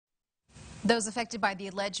Those affected by the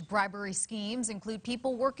alleged bribery schemes include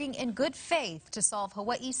people working in good faith to solve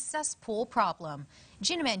Hawaii's cesspool problem.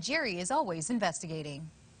 Gina Mangieri is always investigating.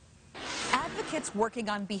 Advocates working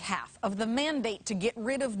on behalf of the mandate to get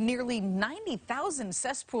rid of nearly 90,000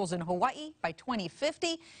 cesspools in Hawaii by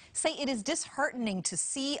 2050 say it is disheartening to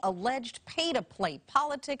see alleged pay-to-play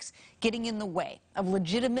politics getting in the way of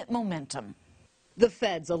legitimate momentum. The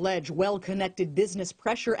feds allege well-connected business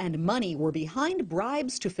pressure and money were behind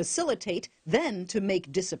bribes to facilitate, then to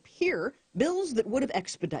make disappear, bills that would have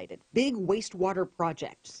expedited big wastewater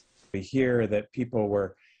projects. We hear that people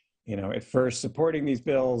were, at first supporting these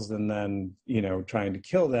bills and then, trying to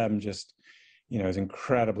kill them just, is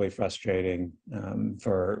incredibly frustrating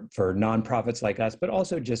for nonprofits like us, but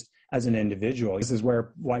also just as an individual. This is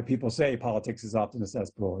why people say politics is often a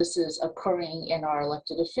cesspool. This is occurring in our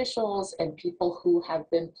elected officials and people who have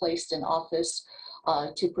been placed in office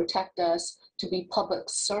to protect us, to be public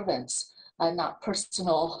servants, not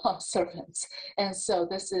personal servants. And so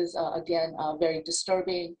this is, again, a very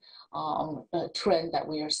disturbing trend that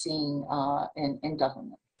we are seeing in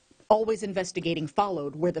government. Always Investigating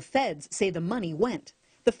followed where the feds say the money went.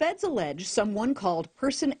 The feds allege someone called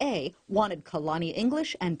Person A wanted Kalani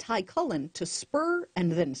English and Cullen to spur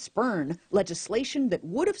and then spurn legislation that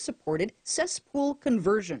would have supported cesspool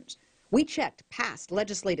conversions. We checked past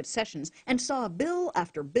legislative sessions and saw bill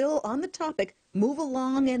after bill on the topic move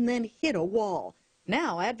along and then hit a wall.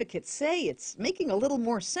 Now advocates say it's making a little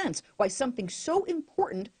more sense why something so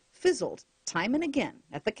important fizzled time and again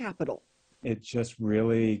at the Capitol. It just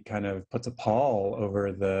really kind of puts a pall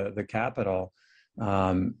over the Capitol.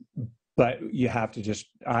 But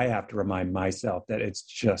I have to remind myself that it's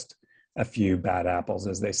just a few bad apples,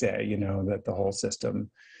 as they say, that the whole system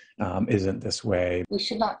isn't this way. We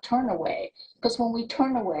should not turn away, because when we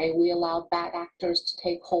turn away, we allow bad actors to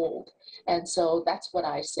take hold. And so that's what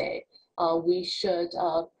I say. We should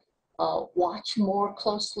watch more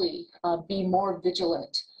closely, be more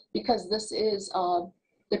vigilant, because this is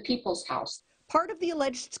the people's house. Part of the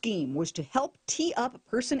alleged scheme was to help tee up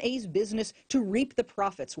Person A's business to reap the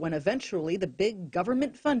profits when eventually the big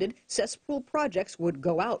government-funded cesspool projects would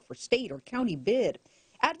go out for state or county bid.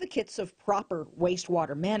 Advocates of proper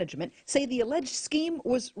wastewater management say the alleged scheme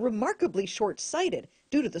was remarkably short-sighted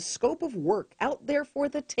due to the scope of work out there for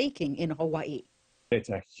the taking in Hawaii. It's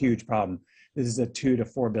a huge problem. This is a $2 to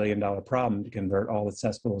 $4 billion problem to convert all the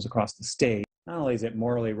cesspools across the state. Not only is it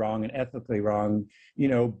morally wrong and ethically wrong,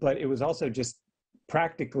 but it was also just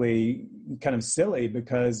practically kind of silly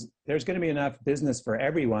because there's going to be enough business for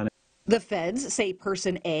everyone. The feds say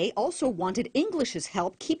Person A also wanted English's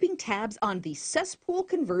help keeping tabs on the cesspool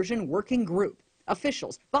conversion working group.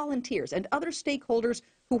 Officials, volunteers, and other stakeholders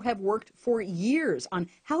who have worked for years on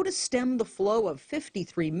how to stem the flow of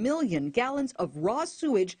 53 million gallons of raw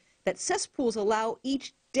sewage that cesspools allow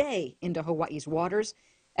each day into Hawaii's waters.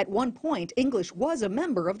 At one point, English was a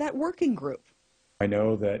member of that working group. I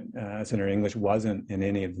know that Senator English wasn't in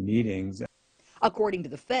any of the meetings. According to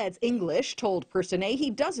the feds, English told Person A he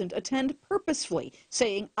doesn't attend purposefully,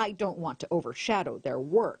 saying, "I don't want to overshadow their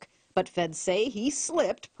work." But feds say he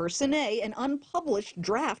slipped Person A an unpublished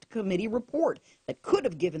draft committee report that could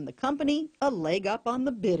have given the company a leg up on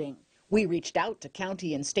the bidding. We reached out to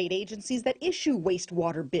county and state agencies that issue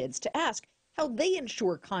wastewater bids to ask how they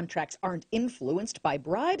ensure contracts aren't influenced by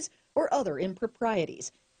bribes or other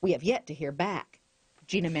improprieties. We have yet to hear back.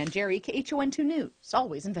 Gina Mangieri, KHON2 News,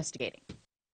 always investigating.